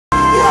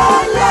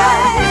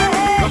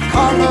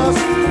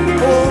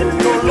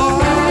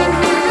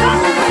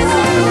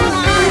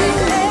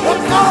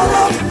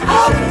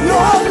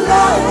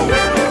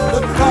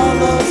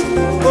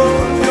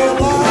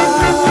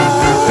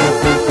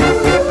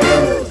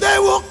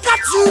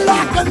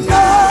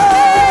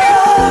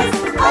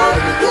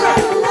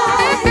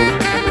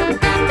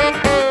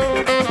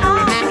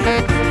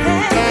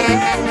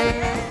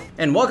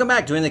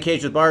back to In the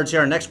Cage with Bards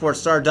here on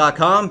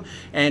NextSportsStar.com.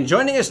 And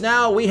joining us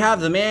now, we have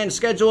the man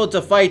scheduled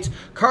to fight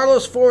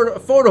Carlos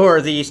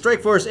Fodor, the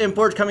Strikeforce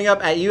import, coming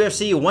up at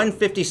UFC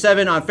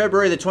 157 on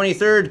February the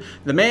 23rd.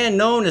 The man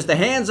known as the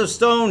Hands of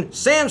Stone,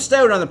 Stone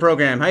Stout, on the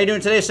program. How are you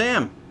doing today,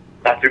 Sam?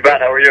 Not too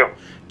bad. How are you?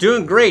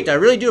 Doing great. I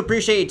really do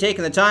appreciate you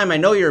taking the time. I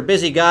know you're a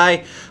busy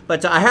guy,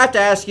 but I have to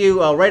ask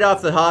you right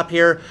off the hop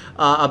here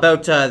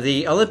about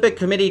the Olympic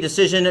Committee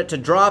decision to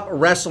drop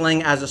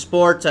wrestling as a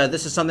sport.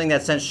 This is something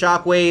that sent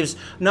shockwaves,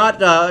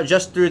 not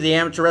just through the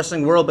amateur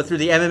wrestling world, but through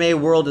the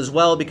MMA world as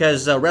well,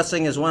 because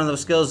wrestling is one of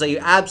those skills that you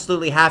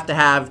absolutely have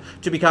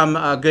to become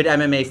a good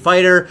MMA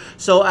fighter.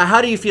 So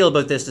how do you feel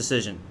about this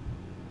decision?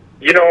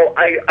 You know,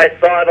 I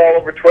saw it all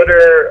over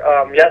Twitter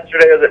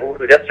yesterday or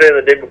the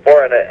day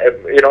before, and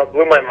it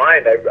blew my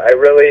mind. I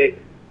really,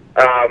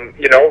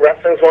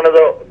 wrestling's one of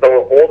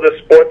the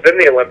oldest sports in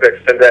the Olympics,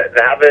 and to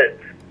have it,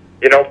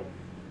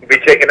 be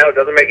taken out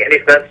doesn't make any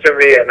sense to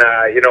me. And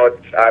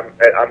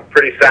I'm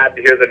pretty sad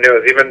to hear the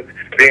news. Even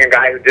being a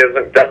guy who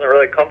doesn't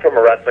really come from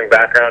a wrestling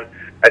background,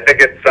 I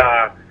think it's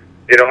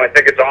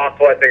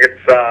awful. I think it's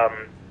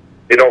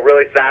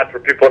really sad for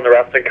people in the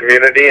wrestling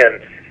community,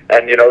 and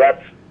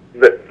that's.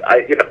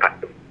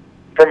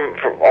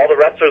 From all the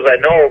wrestlers I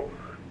know,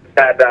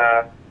 that's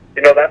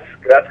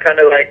kind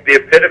of like the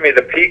epitome,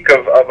 the peak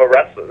of a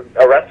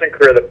wrestling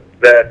career.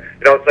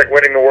 It's like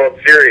winning the World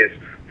Series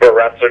for a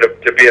wrestler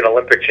to be an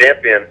Olympic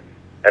champion,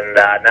 and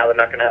now they're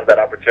not going to have that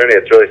opportunity.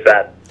 It's really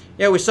sad.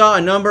 Yeah, we saw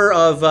a number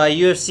of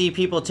UFC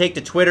people take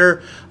to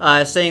Twitter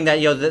saying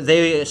that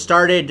they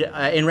started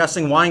in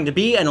wrestling wanting to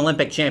be an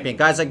Olympic champion.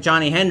 Guys like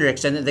Johnny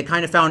Hendricks, and they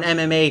kind of found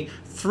MMA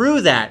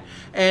through that.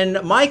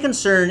 And my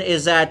concern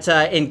is that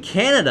in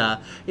Canada,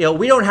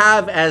 we don't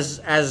have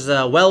as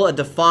well a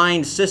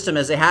defined system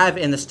as they have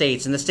in the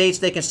States. In the States,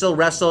 they can still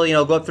wrestle,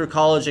 go up through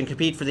college and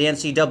compete for the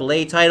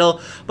NCAA title.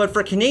 But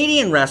for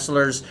Canadian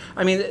wrestlers,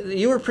 I mean,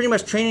 you were pretty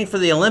much training for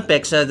the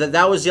Olympics.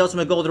 That was the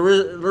ultimate goal. There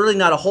was really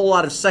not a whole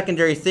lot of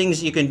secondary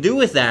things you can do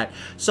with that.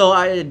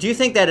 So do you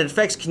think that it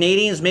affects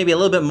Canadians maybe a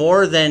little bit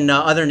more than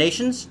other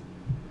nations?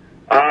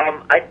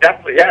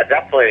 Definitely.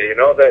 That,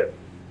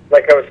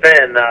 like I was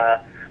saying,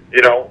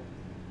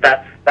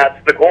 that's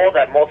the goal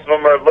that most of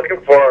them are looking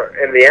for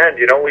in the end.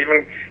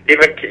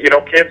 Even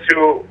kids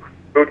who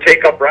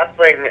take up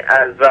wrestling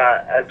as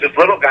just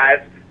little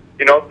guys,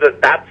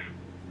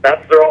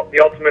 that's the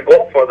ultimate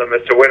goal for them,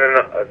 is to win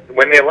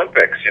the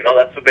Olympics.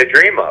 That's what they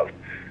dream of.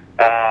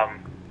 I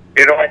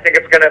think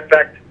it's going to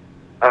affect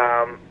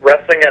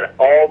wrestling at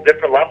all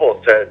different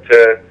levels to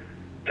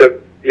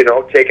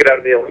take it out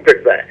of the Olympics,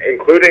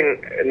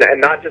 including,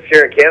 and not just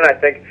here in Canada. I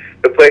think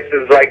the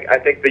places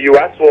the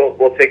U.S.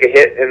 will take a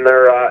hit in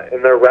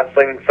their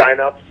wrestling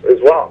signups as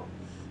well.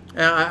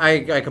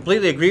 I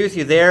completely agree with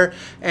you there,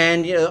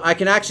 and I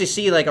can actually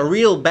see like a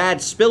real bad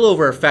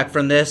spillover effect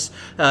from this.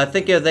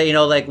 Think of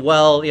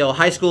that,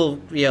 high school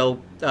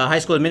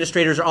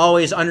administrators are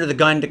always under the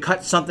gun to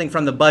cut something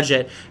from the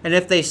budget, and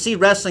if they see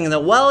wrestling and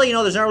that,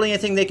 there's not really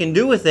anything they can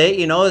do with it,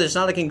 it's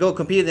not like they can go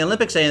compete in the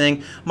Olympics or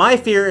anything. My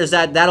fear is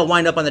that that'll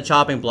wind up on the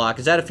chopping block.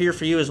 Is that a fear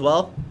for you as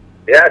well?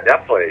 Yeah,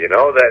 definitely.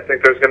 I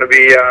think there's going to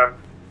be a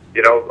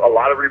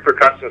lot of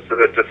repercussions to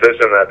this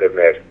decision that they've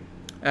made.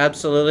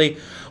 Absolutely.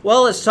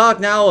 Well, let's talk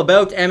now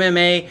about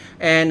MMA.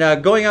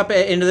 And going up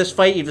into this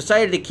fight, you've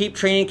decided to keep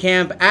training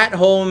camp at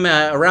home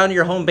around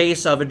your home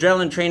base of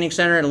Adrenaline Training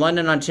Center in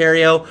London,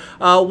 Ontario.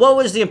 What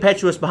was the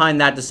impetus behind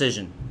that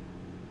decision?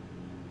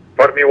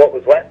 Pardon me, what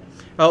was what?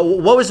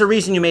 What was the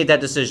reason you made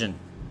that decision?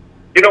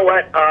 You know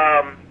what?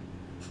 I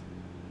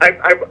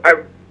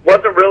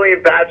wasn't really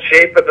in bad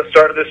shape at the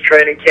start of this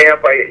training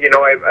camp.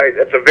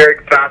 It's a very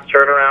fast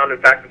turnaround. In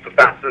fact, it's the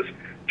fastest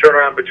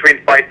turnaround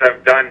between fights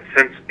I've done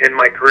since in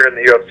my career in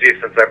the UFC,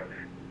 since I've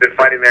been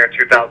fighting there in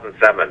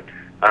 2007.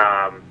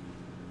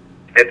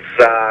 It's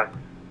a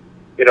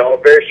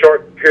very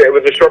short period. It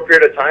was a short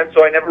period of time,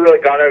 so I never really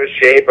got out of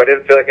shape. I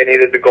didn't feel like I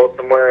needed to go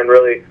somewhere and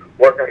really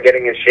work on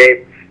getting in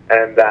shape.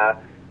 And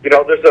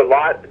there's a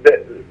lot.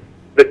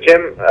 The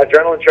gym,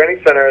 Adrenaline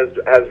Training Center,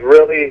 has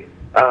really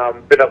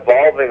been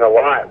evolving a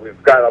lot.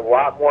 We've got a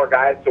lot more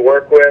guys to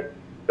work with.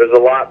 There's a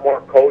lot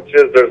more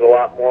coaches. There's a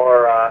lot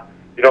more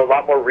a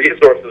lot more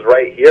resources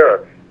right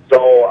here.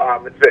 So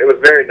it was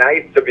very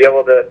nice to be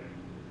able to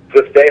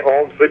stay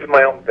home, sleep in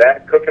my own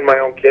bed, cook in my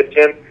own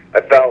kitchen.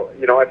 I feel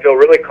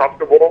really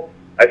comfortable.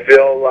 I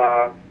feel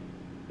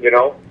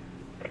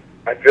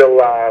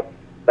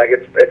like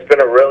it's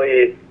been a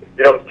really,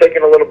 it's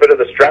taken a little bit of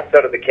the stress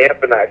out of the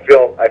camp, and I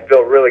feel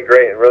really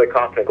great and really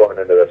confident going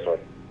into this one.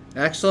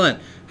 Excellent.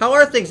 How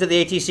are things at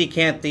the ATC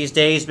camp these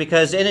days?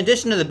 Because in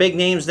addition to the big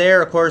names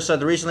there, of course,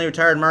 the recently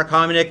retired Mark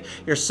Hominick,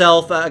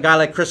 yourself, a guy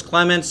like Chris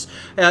Clements,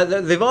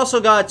 they've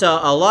also got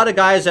a lot of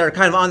guys that are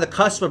kind of on the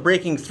cusp of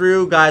breaking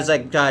through, guys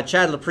like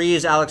Chad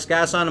Laprise, Alex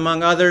Gasson,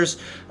 among others.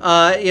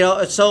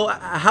 So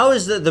how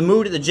is the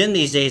mood at the gym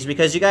these days?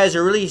 Because you guys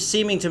are really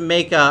seeming to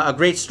make a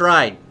great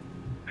stride.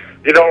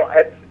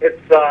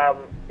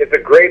 It's a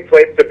great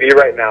place to be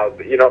right now.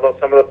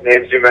 Some of those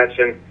names you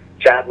mentioned,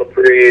 Chad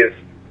Laprise,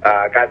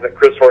 guys like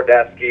Chris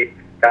Hordesky,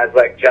 guys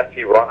like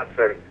Jesse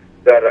Ronson,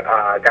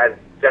 guys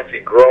Jesse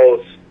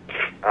Gross,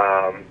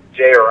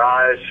 Jay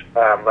Raj.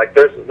 Like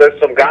there's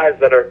some guys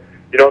that are,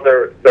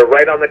 they're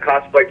right on the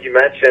cusp, like you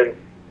mentioned.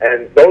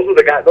 And those are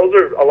the guys. Those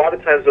are a lot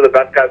of times the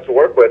best guys to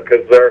work with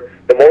because they're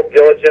the most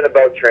diligent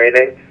about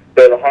training.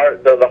 They're the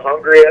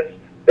hungriest.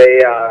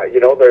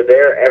 They're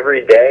there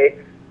every day,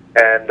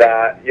 and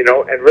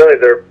and really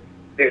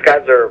these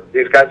guys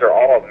are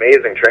all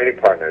amazing training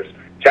partners.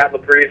 Chad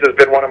Laprise has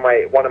been one of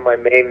my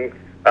main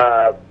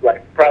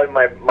probably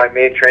my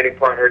main training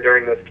partner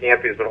during this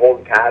camp. He's been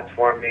holding pads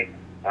for me.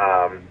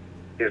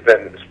 He's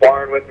been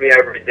sparring with me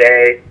every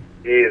day.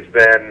 He's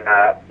been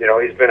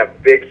he's been a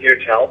big,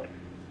 huge help.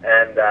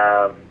 And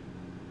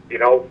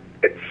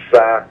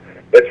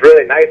it's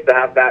really nice to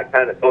have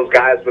those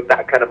guys with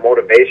that kind of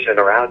motivation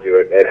around you.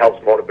 It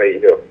helps motivate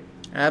you.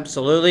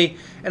 Absolutely.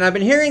 And I've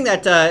been hearing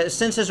that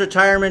since his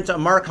retirement,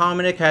 Mark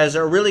Hominick has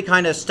really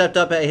kind of stepped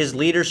up at his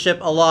leadership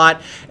a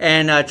lot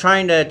and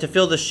trying to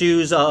fill the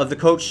shoes of the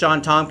coach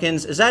Sean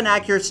Tompkins. Is that an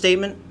accurate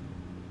statement?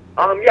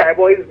 Yeah.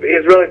 Well,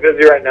 he's really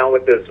busy right now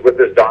with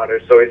his daughter,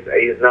 so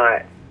he's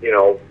not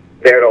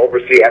there to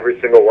oversee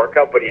every single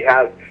workout, but he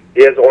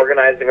is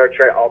organizing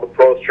all the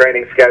pros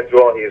training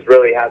schedule. He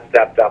really has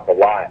stepped up a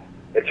lot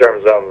in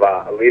terms of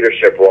a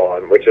leadership role,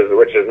 and which is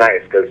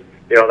nice because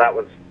that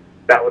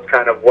was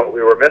kind of what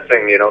we were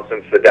missing,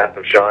 since the death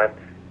of Sean.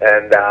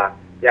 And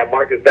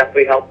Mark has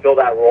definitely helped fill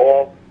that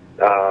role.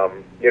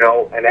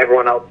 And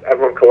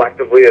everyone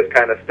collectively has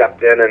kind of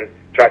stepped in and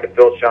tried to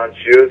fill Sean's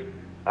shoes.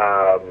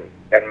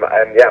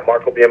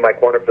 Mark will be in my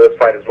corner for this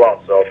fight as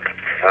well. So.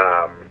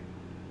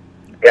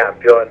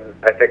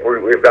 I think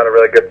we've got a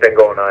really good thing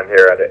going on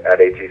here at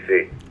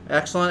ATC.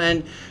 Excellent.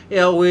 And,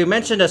 we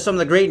mentioned some of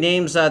the great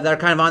names that are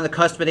kind of on the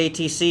cusp at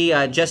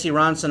ATC, Jesse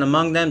Ronson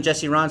among them.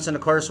 Jesse Ronson,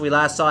 of course, we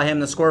last saw him in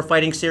the Score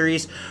Fighting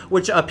Series,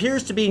 which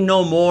appears to be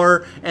no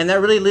more, and that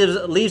really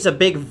leaves a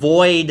big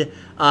void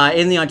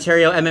in the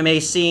Ontario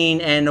MMA scene.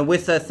 And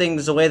with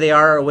things the way they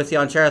are with the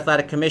Ontario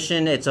Athletic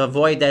Commission, it's a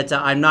void that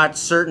I'm not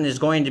certain is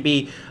going to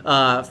be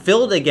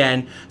filled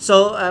again.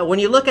 So when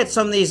you look at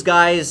some of these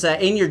guys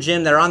in your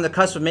gym that are on the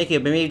cusp of making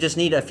it, but maybe just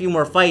need a few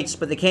more fights,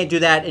 but they can't do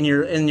that in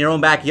your own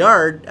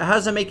backyard, how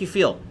does that make you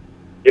feel?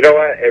 You know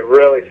what? It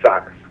really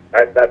sucks.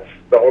 That's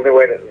the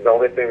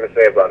only thing to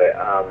say about it.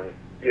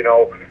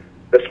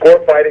 The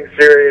Score Fighting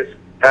Series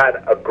had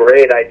a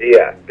great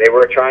idea. They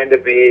were trying to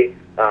be,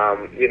 a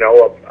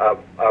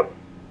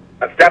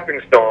stepping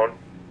stone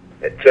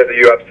to the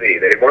UFC.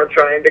 They weren't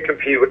trying to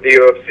compete with the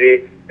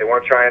UFC. They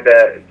weren't trying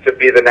to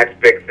be the next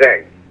big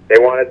thing. They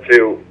wanted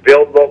to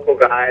build local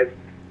guys,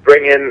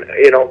 bring in,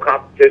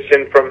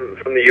 competition from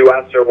the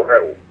U.S. or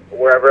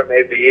wherever it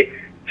may be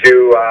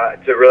to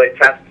really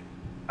test,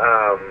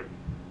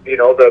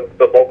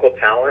 the local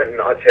talent and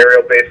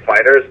Ontario-based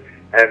fighters.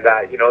 And,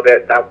 that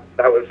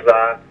was,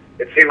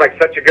 it seemed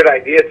like such a good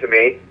idea to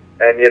me.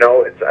 And,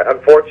 it's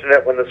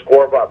unfortunate when the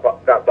Score got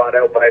bought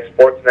out by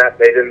Sportsnet,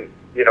 they didn't,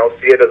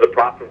 see it as a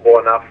profitable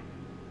enough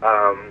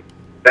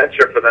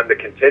venture for them to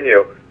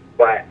continue.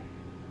 But,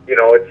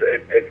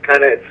 it's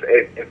kind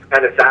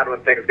of sad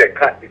when things get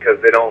cut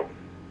because they don't,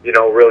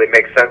 really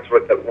make sense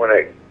with when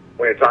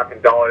you're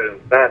talking dollars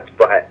and cents.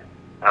 But,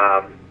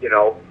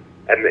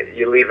 and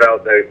you leave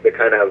out the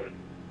kind of,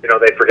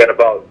 they forget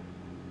about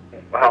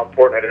how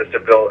important it is to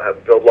build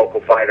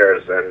local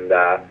fighters and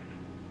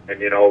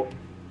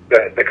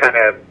the kind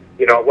of,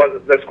 it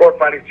wasn't, the Score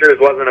Fighting Series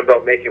wasn't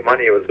about making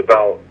money, it was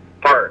about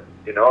heart,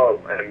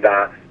 and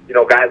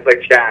guys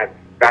like Chad,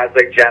 guys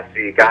like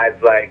Jesse, guys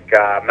like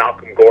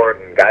Malcolm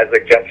Gordon, guys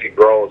like Jesse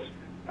Gross,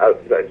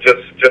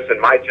 just in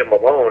my gym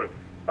alone,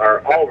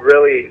 are all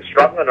really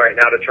struggling right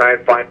now to try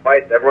and find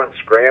fights. Everyone's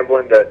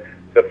scrambling to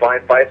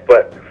find fights,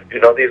 but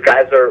these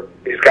guys are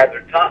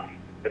tough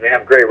and they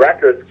have great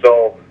records.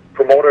 So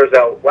promoters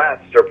out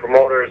west or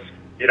promoters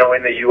in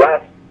the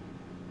U.S.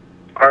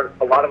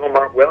 a lot of them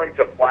aren't willing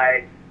to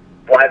fly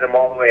them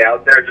all the way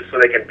out there just so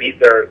they can beat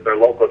their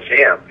local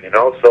champ.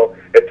 So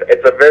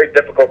it's a very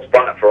difficult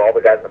spot for all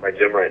the guys at my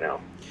gym right now.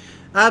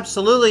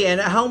 Absolutely. And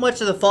how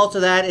much of the fault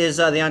of that is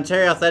the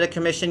Ontario Athletic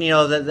Commission?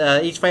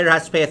 Each fighter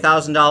has to pay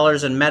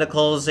 $1,000 in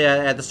medicals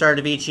at the start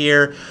of each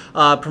year.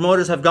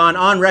 Promoters have gone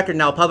on record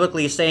now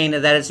publicly saying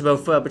that it's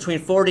about between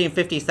 $40,000 and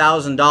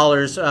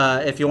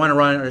 $50,000 if you want to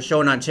run a show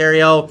in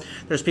Ontario.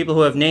 There's people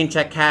who have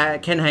name-checked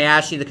Ken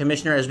Hayashi, the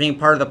commissioner, as being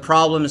part of the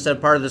problem instead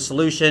of part of the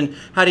solution.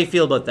 How do you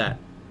feel about that?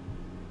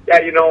 Yeah,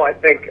 I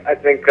think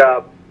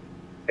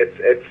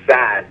it's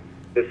sad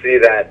to see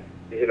that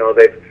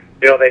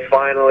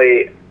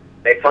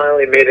they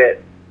finally made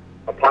it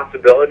a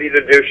possibility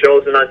to do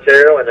shows in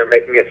Ontario, and they're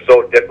making it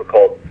so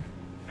difficult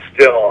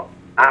still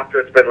after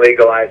it's been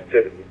legalized.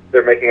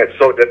 They're making it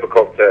so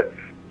difficult to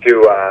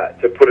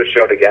put a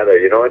show together.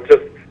 It's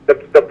just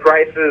the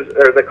prices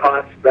or the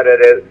costs that it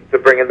is to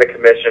bring in the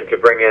commission, to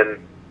bring in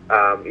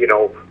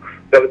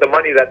the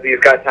money that these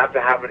guys have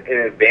to have in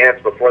advance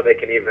before they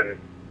can even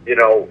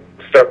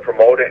start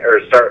promoting or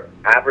start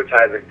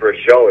advertising for a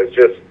show is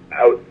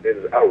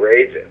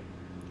outrageous.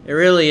 It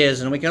really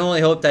is, and we can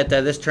only hope that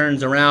this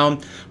turns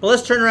around. But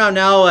let's turn around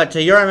now to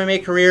your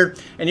MMA career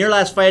and your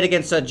last fight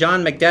against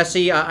John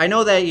Makdessi. I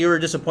know that you were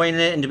disappointed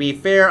in it, and to be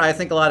fair, I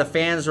think a lot of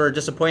fans were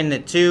disappointed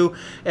in it too.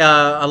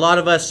 A lot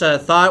of us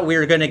thought we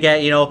were going to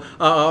get,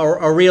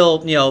 a real,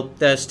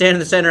 stand in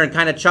the center and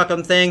kind of chuck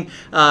 'em thing,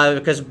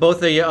 because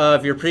both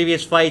of your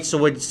previous fights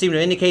would seem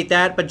to indicate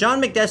that. But John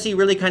Makdessi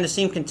really kind of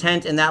seemed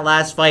content in that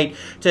last fight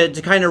to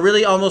kind of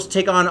really almost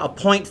take on a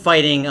point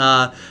fighting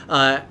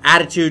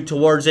attitude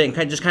towards it and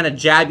kind of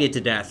jab you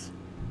to death.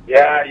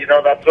 Yeah,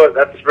 that's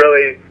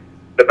really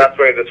the best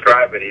way to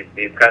describe it.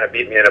 He kind of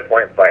beat me in a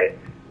point fight,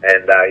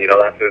 and that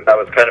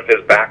was kind of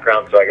his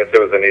background. So I guess it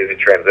was an easy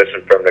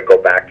transition for him to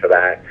go back to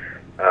that.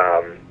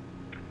 I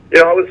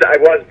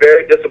was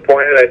very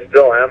disappointed. I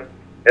still am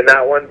in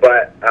that one,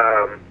 but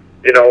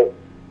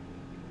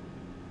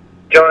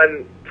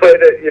John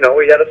played it. He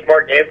had a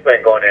smart game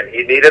plan going in.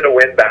 He needed a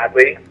win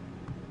badly,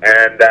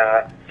 and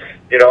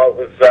it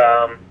was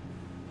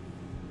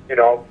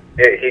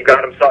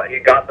he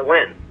got the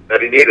win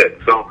that he needed.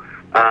 So,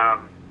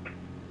 I'm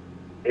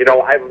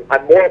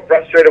more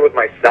frustrated with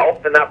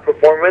myself in that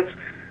performance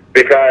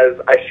because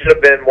I should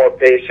have been more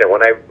patient.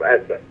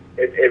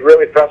 It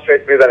really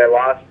frustrates me that I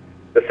lost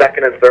the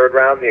second and third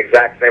round the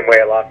exact same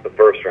way I lost the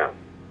first round.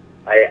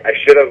 I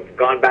should have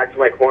gone back to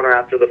my corner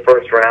after the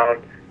first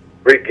round,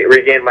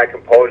 regained my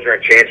composure,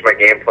 and changed my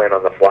game plan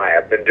on the fly.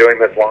 I've been doing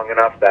this long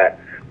enough that,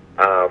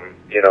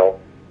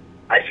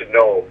 I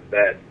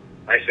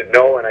should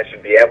know and I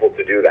should be able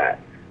to do that.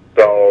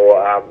 So,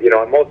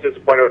 I'm most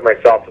disappointed with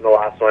myself in the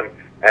last one,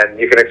 and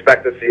you can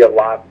expect to see a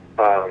lot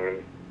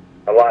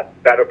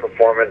better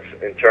performance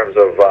in terms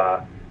of,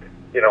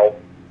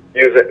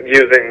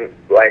 using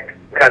like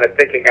kind of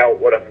thinking out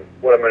what I'm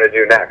going to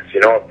do next.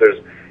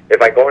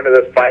 If I go into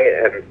this fight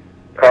and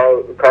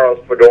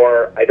Caros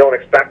Fodor, I don't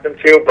expect him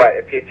to, but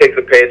if he takes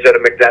a page out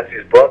of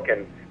Makdessi's book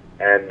and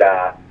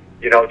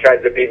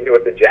tries to beat me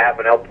with the jab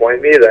and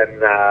outpoint me,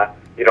 then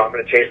I'm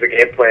going to change the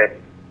game plan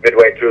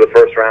midway through the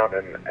first round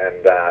and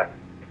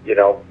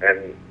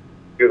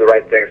do the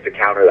right things to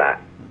counter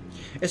that.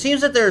 It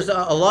seems that there's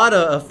a lot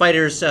of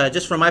fighters,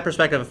 just from my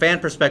perspective, a fan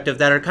perspective,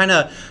 that are kind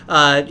of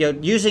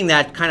using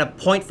that kind of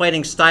point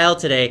fighting style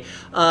today.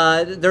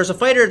 There's a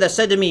fighter that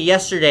said to me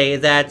yesterday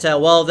that,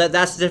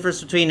 that's the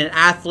difference between an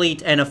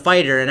athlete and a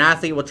fighter. An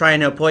athlete will try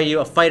and outpoint you.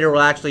 A fighter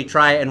will actually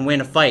try and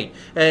win a fight.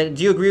 Do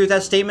you agree with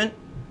that statement?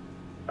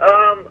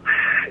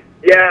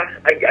 Yeah,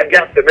 I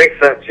guess it makes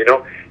sense.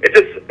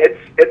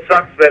 It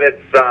sucks that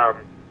it's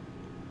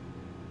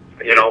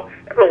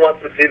everyone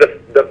wants to see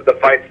the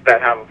fights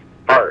that have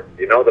heart.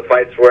 The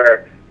fights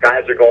where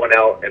guys are going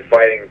out and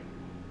fighting.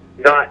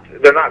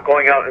 They're not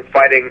going out and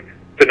fighting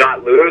to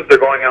not lose. They're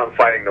going out and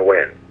fighting to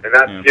win. And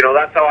that's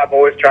that's how I've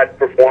always tried to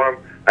perform.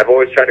 I've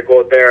always tried to go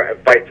out there and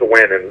fight to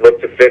win and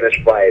look to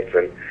finish fights.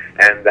 And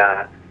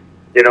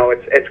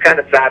it's kind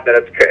of sad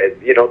that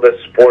the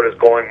sport is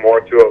going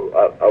more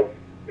to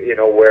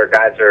where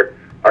guys are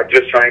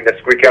just trying to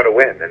squeak out a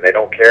win, and they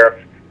don't care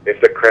if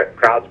the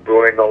crowd's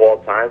booing the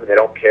whole time, and they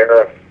don't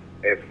care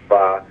if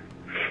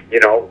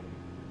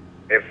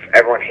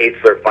everyone hates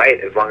their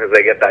fight as long as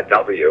they get that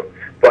W.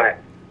 But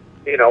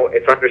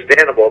it's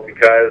understandable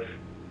because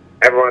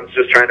everyone's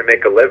just trying to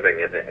make a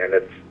living, and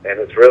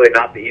it's really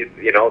not the easy.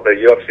 The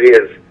UFC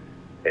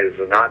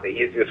is not the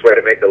easiest way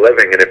to make a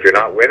living, and if you're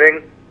not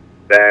winning,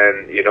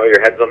 then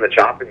your head's on the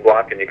chopping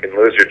block, and you can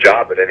lose your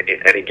job at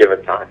any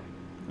given time.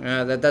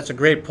 That's a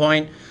great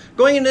point.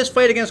 Going into this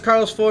fight against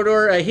Carlos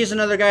Fodor, he's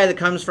another guy that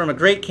comes from a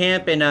great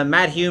camp in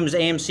Matt Hume's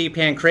AMC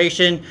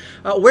Pancration.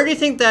 Where do you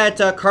think that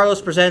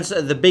Carlos presents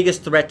the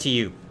biggest threat to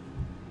you?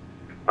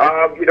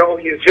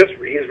 He's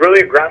really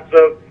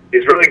aggressive.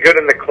 He's really good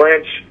in the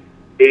clinch.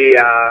 He's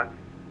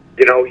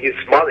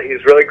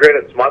really great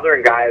at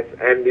smothering guys,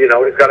 and he's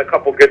got a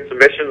couple good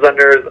submissions on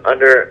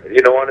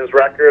his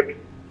record.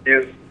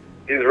 He's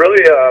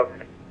really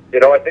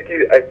I think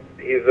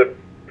he's a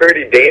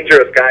pretty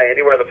dangerous guy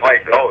anywhere the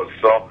fight goes.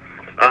 So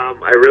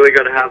I really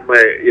got to have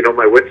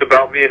my wits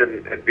about me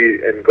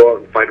and go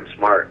out and fight him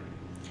smart.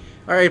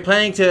 Are you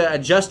planning to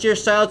adjust your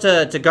style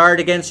to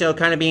guard against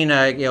kind of being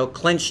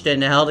clinched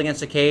and held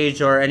against a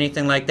cage or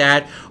anything like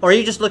that, or are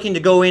you just looking to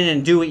go in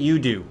and do what you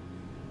do?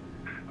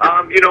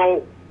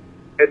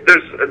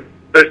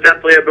 There's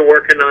definitely, I've been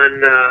working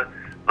on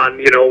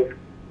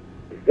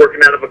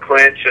working out of a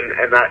clinch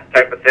and that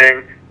type of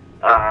thing.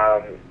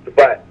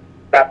 But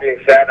that being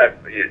said,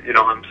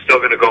 I'm still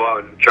going to go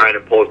out and try and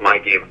impose my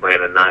game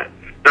plan and not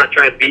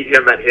try and beat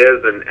him at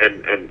his, and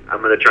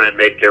I'm going to try and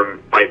make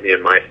him fight me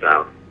in my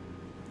style.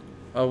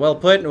 Well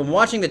put. And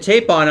watching the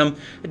tape on him,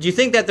 do you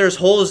think that there's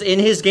holes in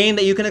his game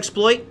that you can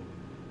exploit?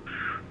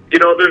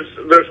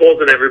 There's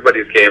holes in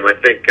everybody's game. I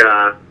think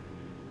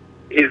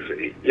he's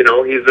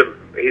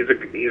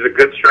a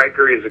good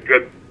striker. He's a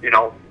good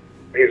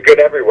he's good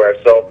everywhere.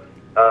 So,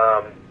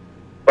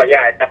 but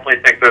yeah, I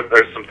definitely think that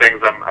there's some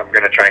things I'm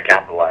going to try and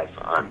capitalize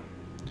on.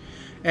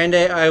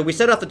 And we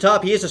said off the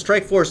top, he is a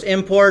Strikeforce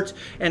import.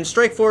 And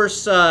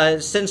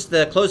Strikeforce, since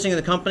the closing of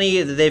the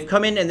company, they've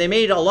come in and they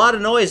made a lot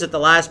of noise at the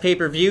last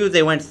pay-per-view.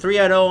 They went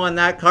 3-0 on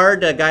that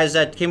card, guys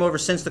that came over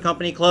since the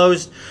company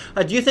closed.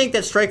 Do you think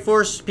that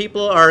Strikeforce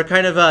people are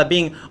kind of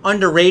being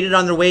underrated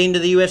on their way into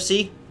the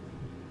UFC?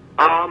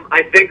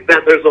 I think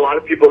that there's a lot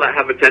of people that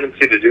have a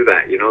tendency to do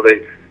that. You know,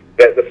 the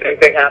same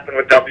thing happened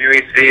with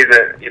WEC.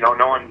 That, you know,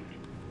 no one,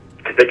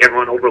 I think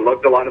everyone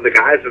overlooked a lot of the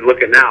guys. And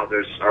look at now,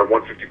 there's our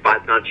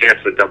 155-pound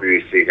champs, the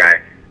WEC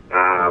guy.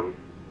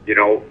 You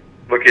know,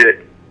 look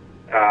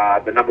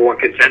at the number one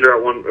contender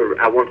at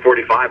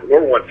 145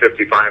 or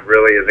 155.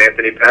 Really, is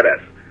Anthony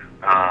Pettis.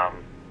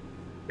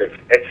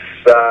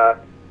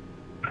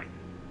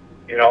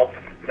 You know,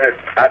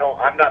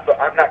 I'm not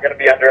going to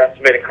be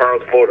underestimating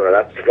Carlin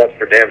Bardsley. That's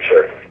for damn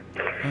sure.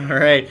 All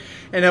right.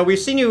 And we've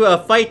seen you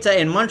fight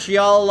in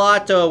Montreal a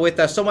lot with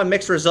somewhat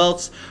mixed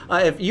results.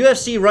 If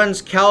UFC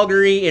runs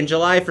Calgary in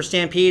July for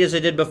Stampede, as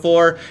it did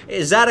before,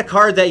 is that a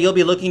card that you'll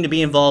be looking to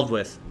be involved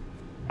with?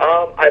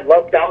 I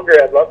love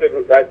Calgary. I'd love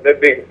to. That'd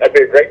be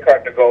a great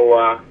card to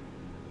go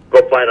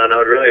fight on. I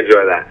would really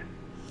enjoy that.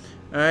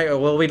 All right.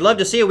 Well, we'd love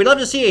to see it. We'd love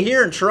to see it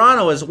here in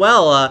Toronto as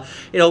well.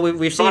 You know,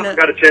 we've seen. I've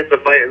got a chance to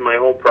fight in my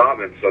home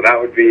province, so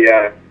that would be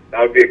a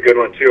good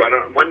one too. Do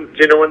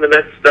you know when the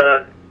next?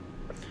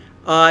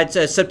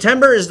 It's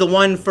September is the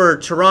one for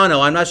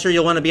Toronto. I'm not sure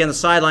you'll want to be on the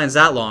sidelines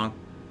that long.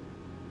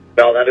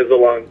 No, that's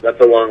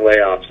a long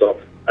layoff.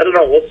 So I don't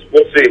know.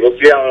 We'll see. We'll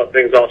see how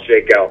things all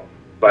shake out.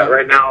 But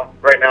right now,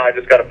 I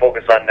just got to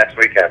focus on next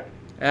weekend.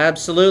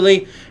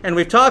 Absolutely. And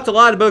we've talked a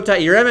lot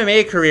about your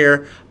MMA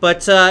career,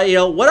 but you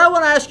know what I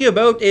want to ask you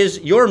about is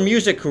your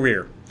music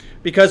career,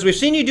 because we've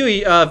seen you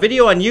do a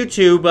video on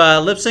YouTube,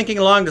 lip syncing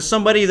along to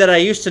somebody that I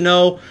used to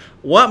know.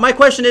 My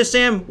question is,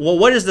 Sam, well,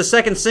 what is the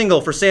second single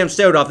for Sam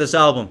Stout off this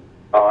album?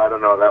 Oh, I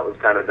don't know. That was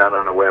kind of done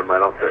on a whim. I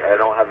don't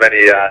have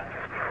any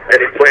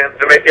plans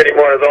to make any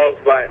more of those,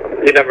 but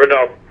you never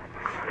know.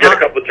 Get a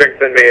couple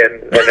drinks in me,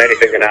 and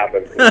anything can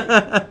happen.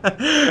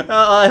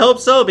 I hope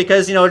so,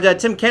 because you know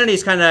Tim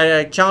Kennedy's kind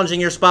of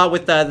challenging your spot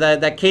with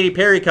that Katy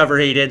Perry cover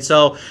he did.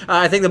 So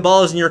I think the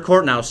ball is in your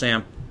court now,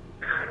 Sam.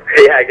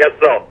 Yeah, I guess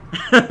so.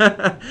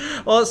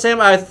 Well, Sam,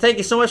 thank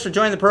you so much for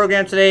joining the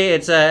program today.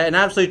 It's an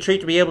absolute treat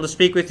to be able to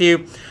speak with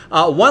you.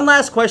 One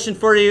last question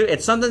for you.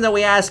 It's something that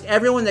we ask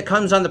everyone that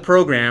comes on the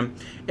program.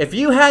 If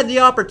you had the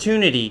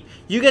opportunity,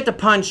 you get to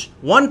punch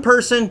one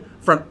person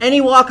from any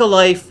walk of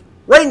life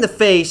right in the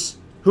face,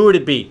 who would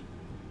it be?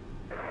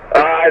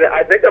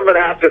 I think I'm going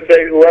to have to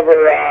say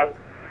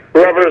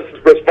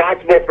whoever's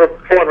responsible for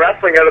pulling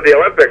wrestling out of the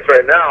Olympics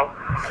right now.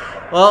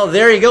 Well,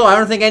 there you go. I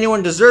don't think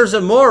anyone deserves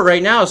it more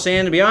right now,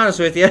 Sam, to be honest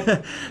with you.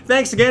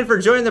 Thanks again for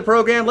joining the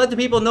program. Let the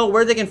people know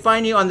where they can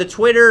find you on the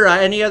Twitter,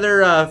 any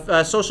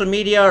other social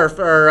media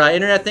or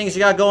internet things you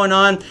got going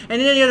on,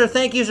 and any other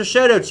thank yous or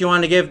shout-outs you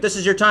want to give. This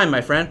is your time,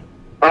 my friend.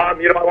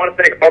 You know, I want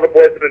to thank all the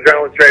boys at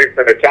Adrenaline Training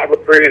Center, Chad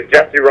LaFreeze,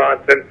 Jesse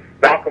Ronson,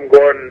 Malcolm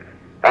Gordon,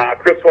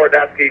 Chris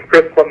Wardesky,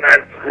 Chris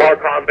Clement,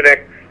 Mark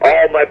Hominick,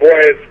 all my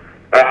boys.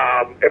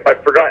 If I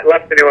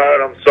left anyone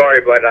out, I'm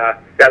sorry, but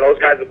yeah, those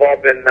guys have all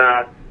been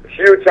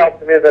huge help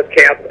to me in this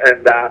camp,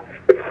 and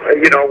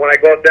you know, when I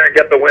go out there and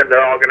get the win,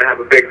 they're all going to have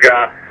a big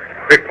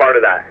part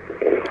of that.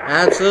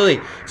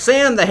 Absolutely.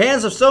 Sam, the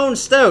hands of Stone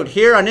Stout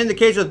here on In the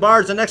Cage with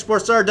Bards on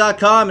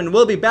XSportsStar.com, and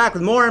we'll be back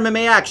with more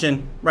MMA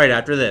action right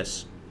after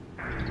this.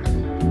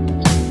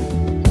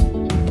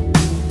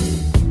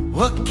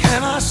 What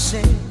can I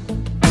say?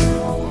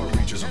 From the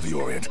reaches of the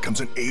Orient comes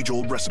an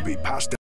age-old recipe passed down.